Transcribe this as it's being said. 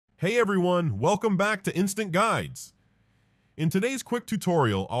Hey everyone, welcome back to Instant Guides. In today's quick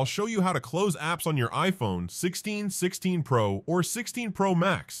tutorial, I'll show you how to close apps on your iPhone 16, 16 Pro, or 16 Pro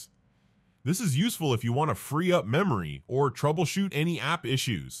Max. This is useful if you want to free up memory or troubleshoot any app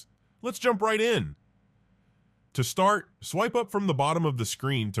issues. Let's jump right in. To start, swipe up from the bottom of the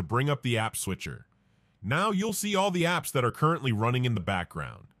screen to bring up the app switcher. Now you'll see all the apps that are currently running in the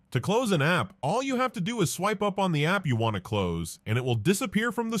background. To close an app, all you have to do is swipe up on the app you want to close, and it will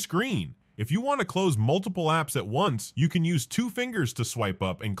disappear from the screen. If you want to close multiple apps at once, you can use 2 fingers to swipe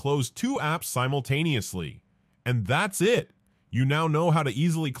up and close 2 apps simultaneously. And that's it! You now know how to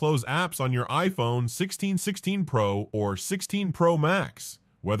easily close apps on your iPhone 16, 16 Pro or 16 Pro Max.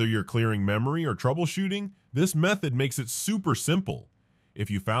 Whether you're clearing memory or troubleshooting, this method makes it super simple. If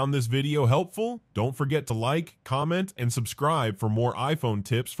you found this video helpful, don't forget to like, comment, and subscribe for more iPhone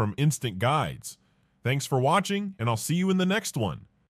tips from Instant Guides. Thanks for watching, and I'll see you in the next one.